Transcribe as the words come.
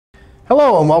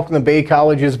Hello, and welcome to Bay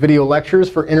College's video lectures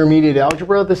for intermediate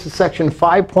algebra. This is section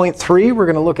 5.3. We're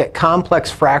going to look at complex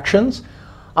fractions.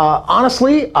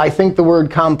 Honestly, I think the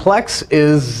word complex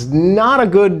is not a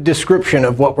good description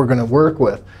of what we're going to work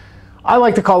with. I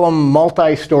like to call them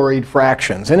multi-storied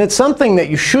fractions. And it's something that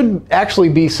you should actually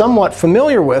be somewhat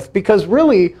familiar with, because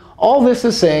really all this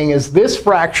is saying is this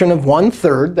fraction of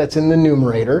 1/3 that's in the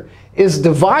numerator is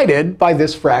divided by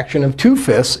this fraction of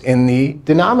 2/5 in the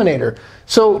denominator.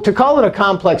 So to call it a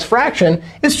complex fraction,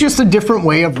 it's just a different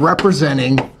way of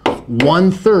representing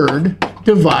 1/3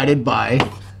 divided by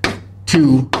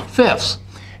 2/5.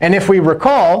 And if we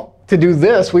recall, to do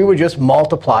this, we would just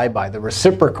multiply by the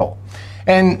reciprocal.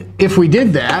 And if we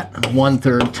did that,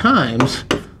 1/3 times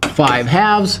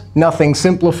 5/2, nothing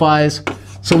simplifies.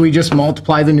 So we just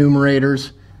multiply the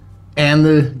numerators and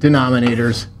the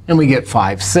denominators, and we get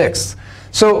 5/6.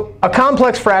 So a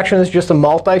complex fraction is just a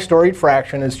multi-storied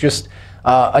fraction. It's just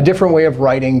a different way of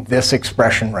writing this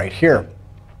expression right here.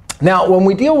 Now, when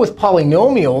we deal with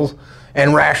polynomials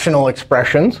and rational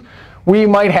expressions, we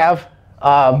might have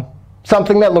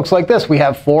something that looks like this. We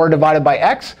have 4 divided by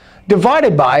x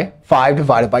divided by 5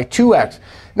 divided by 2x.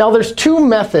 Now, there's two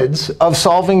methods of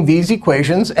solving these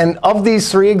equations. And of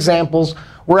these three examples,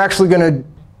 we're actually going to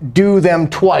do them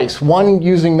twice, one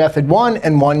using method 1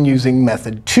 and one using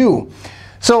method 2.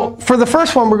 So for the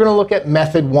first one, we're going to look at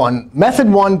method 1.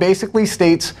 Method 1 basically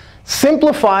states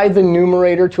simplify the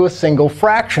numerator to a single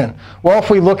fraction. Well,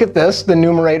 if we look at this, the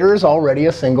numerator is already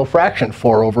a single fraction,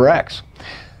 4 over x.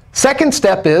 Second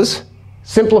step is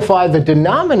simplify the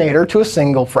denominator to a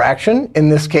single fraction, in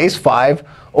this case 5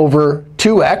 over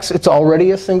 2x. It's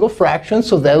already a single fraction,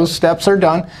 so those steps are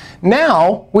done.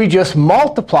 Now we just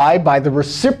multiply by the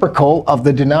reciprocal of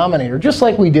the denominator, just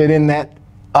like we did in that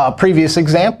previous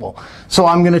example. So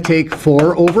I'm going to take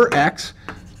 4 over x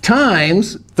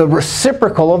times the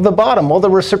reciprocal of the bottom. Well, the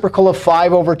reciprocal of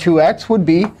 5 over 2x would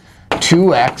be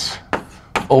 2x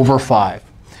over 5.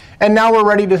 And now we're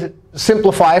ready to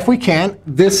simplify if we can.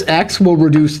 This x will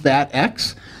reduce that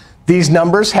x. These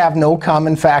numbers have no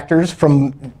common factors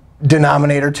from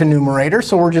denominator to numerator.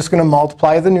 So we're just going to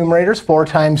multiply the numerators. 4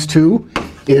 times 2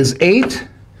 is 8.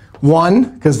 1,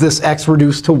 because this x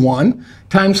reduced to 1,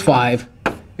 times 5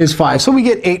 is 5. So we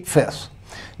get 8/5.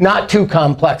 Not too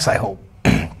complex, I hope.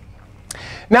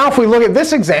 Now, if we look at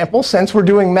this example, since we're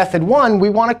doing method 1, we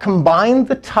want to combine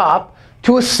the top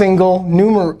to a single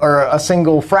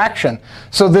fraction.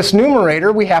 So this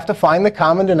numerator, we have to find the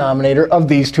common denominator of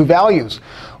these two values.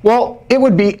 Well, it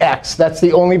would be x. That's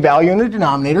the only value in the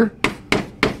denominator.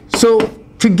 So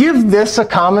to give this a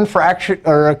common fraction,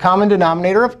 or a common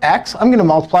denominator of x, I'm going to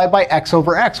multiply by x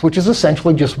over x, which is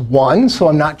essentially just 1. So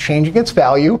I'm not changing its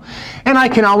value. And I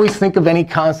can always think of any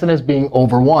constant as being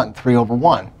over 1, 3 over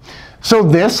 1. So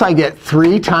this, I get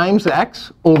 3 times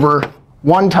x over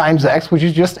 1 times x, which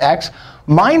is just x,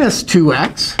 minus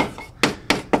 2x.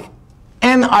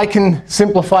 And I can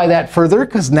simplify that further,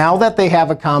 because now that they have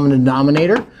a common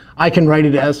denominator, I can write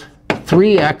it as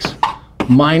 3x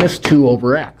minus 2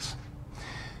 over x.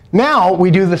 Now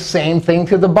we do the same thing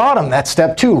to the bottom. That's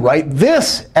step 2. Write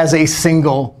this as a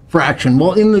single fraction.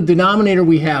 Well, in the denominator,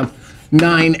 we have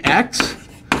 9x.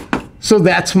 So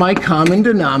that's my common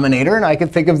denominator. And I can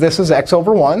think of this as x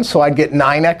over 1. So I'd get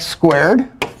 9x squared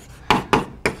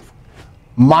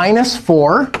minus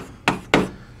 4.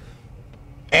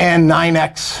 And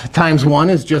 9x times 1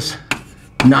 is just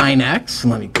 9x.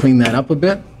 Let me clean that up a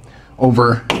bit.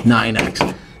 Over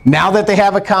 9x. Now that they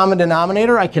have a common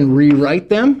denominator, I can rewrite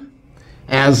them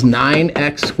as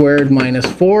 9x squared minus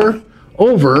 4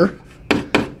 over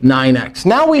 9x.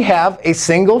 Now we have a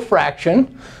single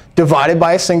fraction divided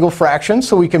by a single fraction.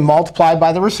 So we can multiply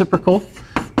by the reciprocal.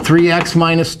 3x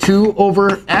minus 2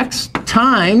 over x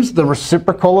times the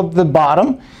reciprocal of the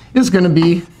bottom is going to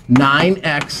be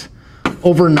 9x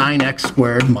over 9x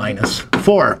squared minus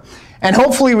 4. And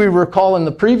hopefully we recall in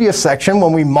the previous section,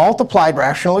 when we multiplied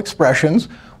rational expressions,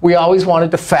 we always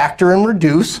wanted to factor and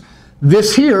reduce.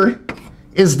 This here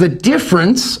is the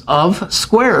difference of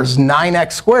squares.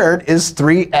 9x squared is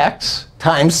 3x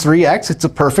times 3x. It's a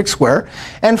perfect square.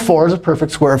 And 4 is a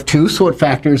perfect square of 2. So it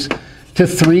factors to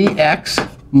 3x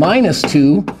minus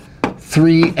 2,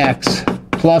 3x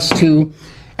plus 2.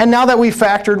 And now that we've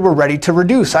factored, we're ready to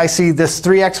reduce. I see this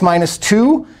 3x minus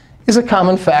 2 is a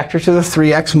common factor to the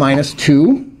 3x minus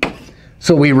 2.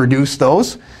 So we reduce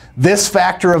those. This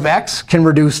factor of x can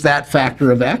reduce that factor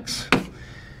of x.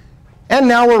 And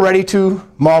now we're ready to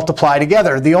multiply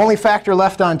together. The only factor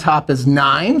left on top is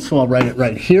 9. So I'll write it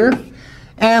right here.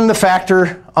 And the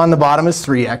factor on the bottom is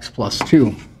 3x plus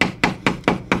 2.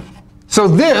 So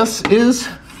this is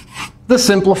the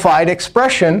simplified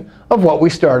expression of what we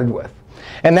started with.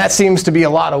 And that seems to be a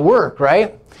lot of work,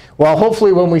 right? Well,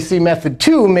 hopefully when we see method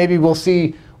 2, maybe we'll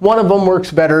see one of them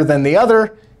works better than the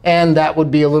other, and that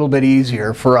would be a little bit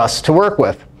easier for us to work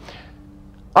with.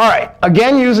 All right,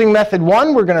 again, using method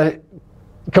 1, we're going to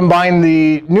combine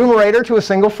the numerator to a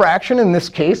single fraction. In this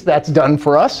case, that's done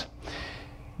for us.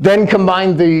 Then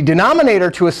combine the denominator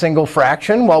to a single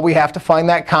fraction. Well, we have to find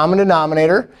that common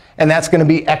denominator. And that's going to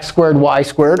be x squared, y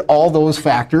squared, all those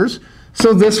factors.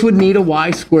 So this would need a y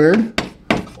squared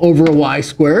over a y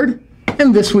squared.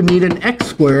 And this would need an x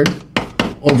squared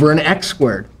over an x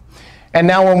squared. And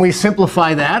now when we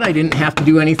simplify that, I didn't have to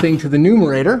do anything to the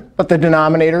numerator. But the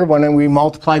denominator, when we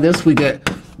multiply this, we get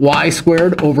y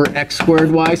squared over x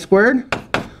squared y squared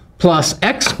plus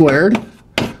x squared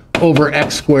over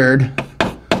x squared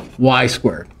y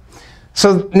squared.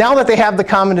 So now that they have the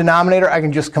common denominator, I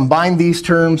can just combine these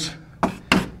terms.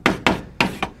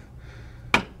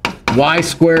 Y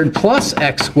squared plus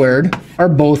x squared are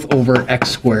both over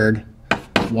x squared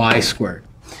y squared.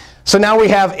 So now we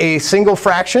have a single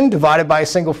fraction divided by a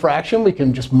single fraction. We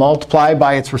can just multiply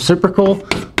by its reciprocal.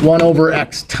 1 over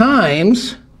x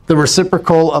times the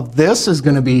reciprocal of this is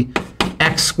going to be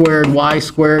x squared y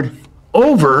squared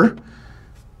over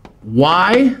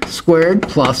y squared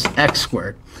plus x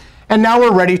squared. And now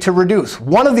we're ready to reduce.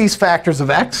 One of these factors of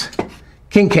x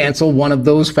can cancel one of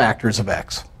those factors of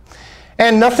x.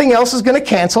 And nothing else is going to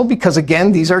cancel because,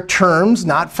 again, these are terms,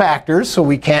 not factors. So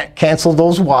we can't cancel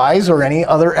those y's or any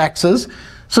other x's.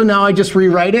 So now I just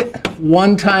rewrite it.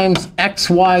 1 times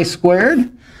xy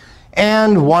squared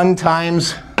and 1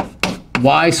 times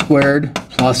y squared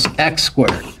plus x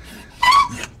squared.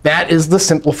 That is the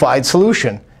simplified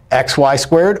solution. Xy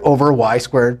squared over y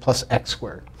squared plus x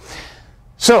squared.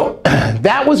 So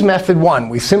that was method 1.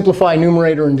 We simplify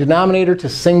numerator and denominator to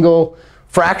single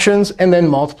fractions and then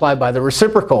multiply by the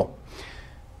reciprocal.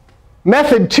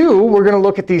 Method 2, we're going to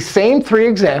look at these same 3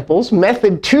 examples.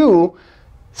 Method 2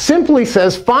 simply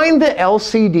says find the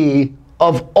LCD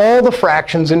of all the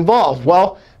fractions involved.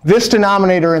 Well, this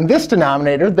denominator and this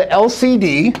denominator, the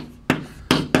LCD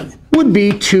would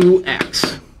be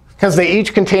 2x. Because they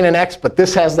each contain an x, but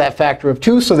this has that factor of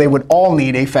 2, so they would all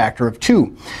need a factor of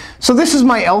 2. So this is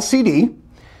my LCD.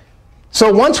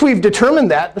 So once we've determined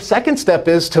that, the second step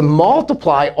is to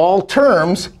multiply all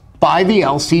terms by the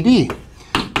LCD.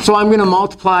 So I'm going to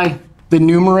multiply the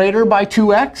numerator by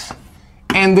 2x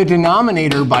and the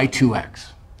denominator by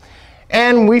 2x.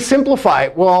 And we simplify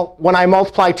it. Well, when I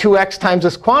multiply 2x times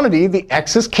this quantity, the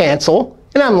x's cancel,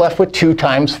 and I'm left with 2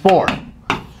 times 4,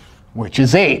 which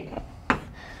is 8.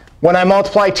 When I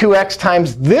multiply 2x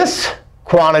times this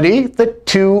quantity, the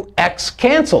 2x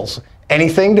cancels.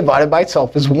 Anything divided by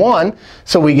itself is 1.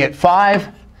 So we get 5.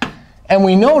 And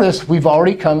we notice we've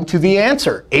already come to the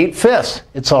answer, 8/5.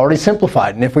 It's already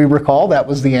simplified. And if we recall, that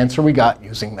was the answer we got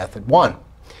using method 1.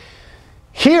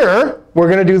 Here, we're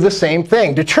going to do the same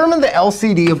thing. Determine the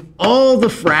LCD of all the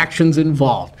fractions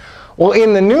involved. Well,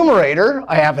 in the numerator,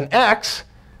 I have an x.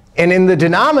 And in the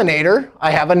denominator,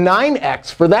 I have a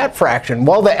 9x for that fraction.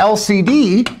 Well, the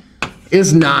LCD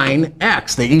is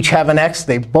 9x. They each have an x.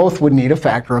 They both would need a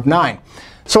factor of 9.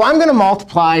 So I'm going to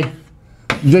multiply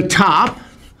the top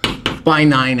by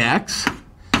 9x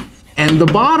and the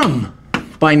bottom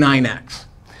by 9x.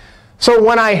 So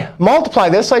when I multiply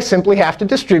this, I simply have to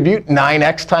distribute.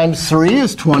 9x times 3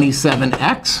 is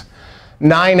 27x.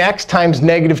 9x times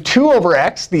negative 2 over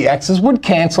x, the x's would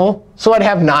cancel. So I'd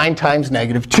have 9 times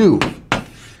negative 2.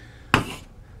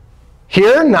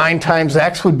 Here, 9 times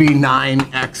x would be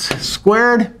 9x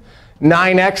squared.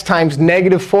 9x times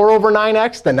negative 4 over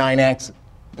 9x, the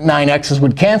 9x's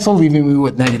would cancel, leaving me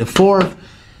with negative 4.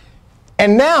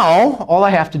 And now, all I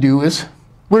have to do is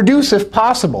reduce if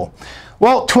possible.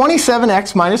 Well,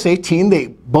 27x minus 18, they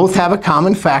both have a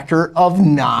common factor of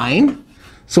 9.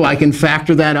 So I can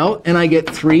factor that out, and I get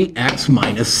 3x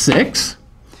minus 6.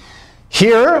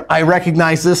 Here, I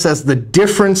recognize this as the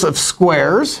difference of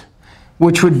squares,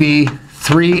 which would be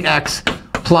 3x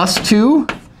plus 2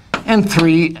 and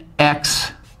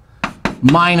 3x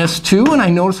minus 2. And I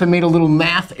notice I made a little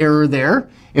math error there.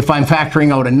 If I'm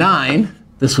factoring out a 9,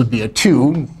 this would be a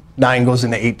 2. 9 goes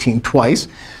into 18 twice.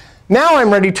 Now I'm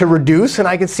ready to reduce. And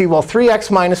I can see, well, 3x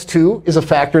minus 2 is a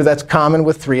factor that's common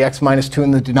with 3x minus 2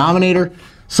 in the denominator.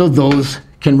 So those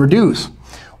can reduce.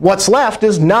 What's left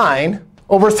is 9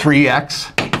 over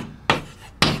 3x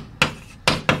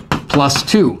plus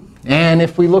 2. And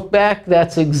if we look back,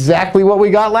 that's exactly what we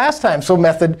got last time. So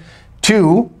method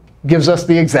 2 gives us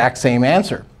the exact same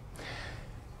answer.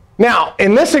 Now,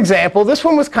 in this example, this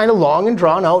one was kind of long and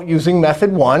drawn out using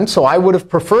method 1. So I would have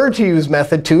preferred to use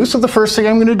method 2. So the first thing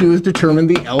I'm going to do is determine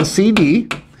the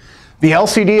LCD. The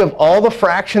LCD of all the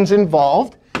fractions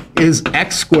involved is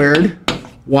x squared,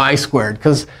 y squared.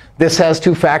 Because this has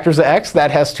 2 factors of x. That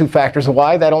has 2 factors of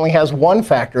y. That only has 1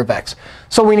 factor of x.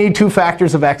 So we need 2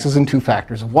 factors of x's and 2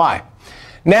 factors of y.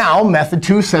 Now, method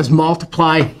 2 says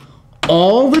multiply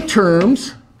all the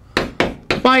terms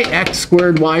by x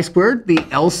squared, y squared, the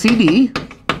LCD.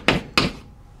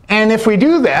 And if we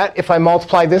do that, if I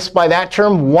multiply this by that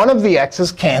term, one of the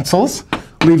x's cancels,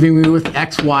 leaving me with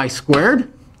xy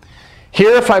squared.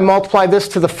 Here, if I multiply this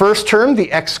to the first term,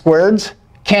 the x squareds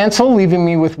cancel, leaving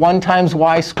me with 1 times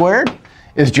y squared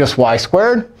is just y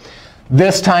squared.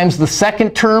 This times the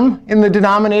second term in the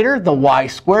denominator, the y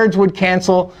squareds would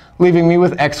cancel, leaving me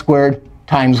with x squared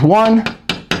times 1.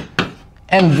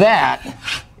 And that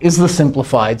is the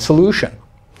simplified solution.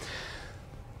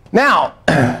 Now,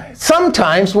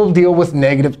 sometimes we'll deal with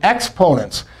negative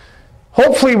exponents.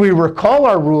 Hopefully, we recall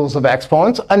our rules of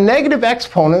exponents. A negative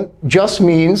exponent just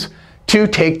means to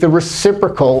take the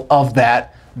reciprocal of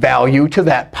that value to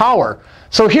that power.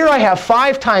 So here I have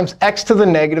 5 times x to the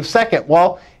negative second.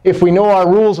 Well, if we know our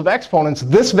rules of exponents,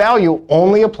 this value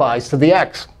only applies to the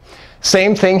x.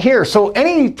 Same thing here. So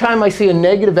anytime I see a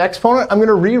negative exponent, I'm going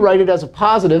to rewrite it as a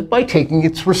positive by taking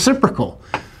its reciprocal.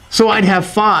 So I'd have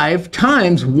 5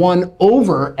 times 1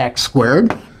 over x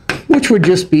squared, which would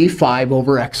just be 5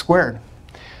 over x squared,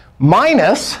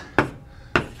 minus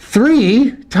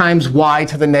 3 times y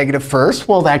to the negative first.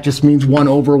 Well, that just means 1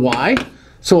 over y.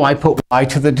 So I put y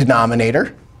to the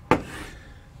denominator.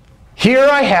 Here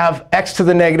I have x to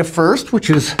the negative first,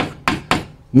 which is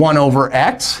 1 over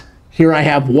x. Here I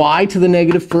have y to the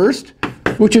negative first,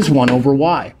 which is 1 over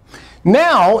y.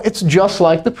 Now, it's just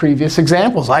like the previous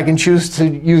examples. I can choose to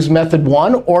use method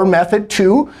 1 or method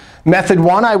 2. Method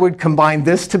 1, I would combine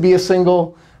this to be a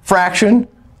single fraction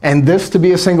and this to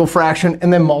be a single fraction,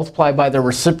 and then multiply by the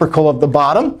reciprocal of the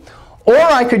bottom. Or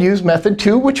I could use method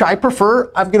 2, which I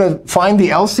prefer. I'm going to find the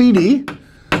LCD.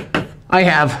 I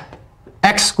have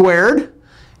x squared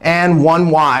and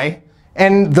 1y.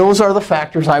 And those are the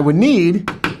factors I would need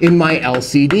in my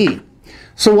LCD.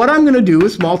 So what I'm going to do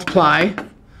is multiply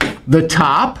the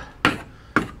top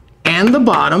and the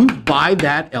bottom by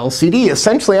that LCD.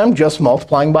 Essentially, I'm just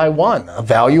multiplying by 1, a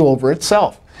value over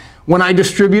itself. When I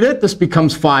distribute it, this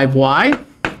becomes 5y.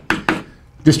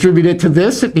 Distribute it to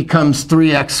this, it becomes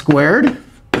 3x squared.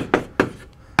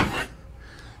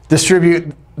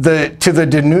 Distribute to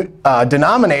the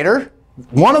denominator,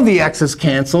 one of the x's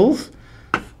cancels.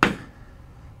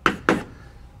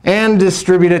 And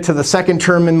distribute it to the second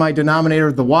term in my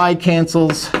denominator, the y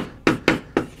cancels.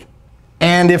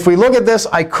 And if we look at this,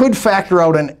 I could factor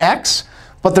out an x,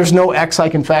 but there's no x I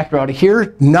can factor out of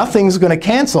here. Nothing's going to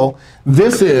cancel.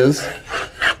 This is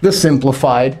the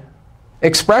simplified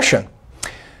expression.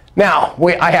 Now,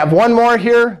 I have one more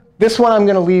here. This one I'm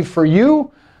going to leave for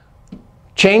you.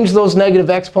 Change those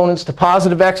negative exponents to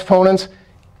positive exponents.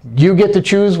 You get to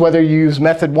choose whether you use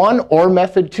method 1 or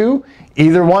method 2.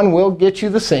 Either one will get you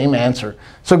the same answer.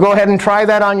 So go ahead and try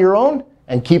that on your own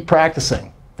and keep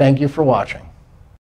practicing. Thank you for watching.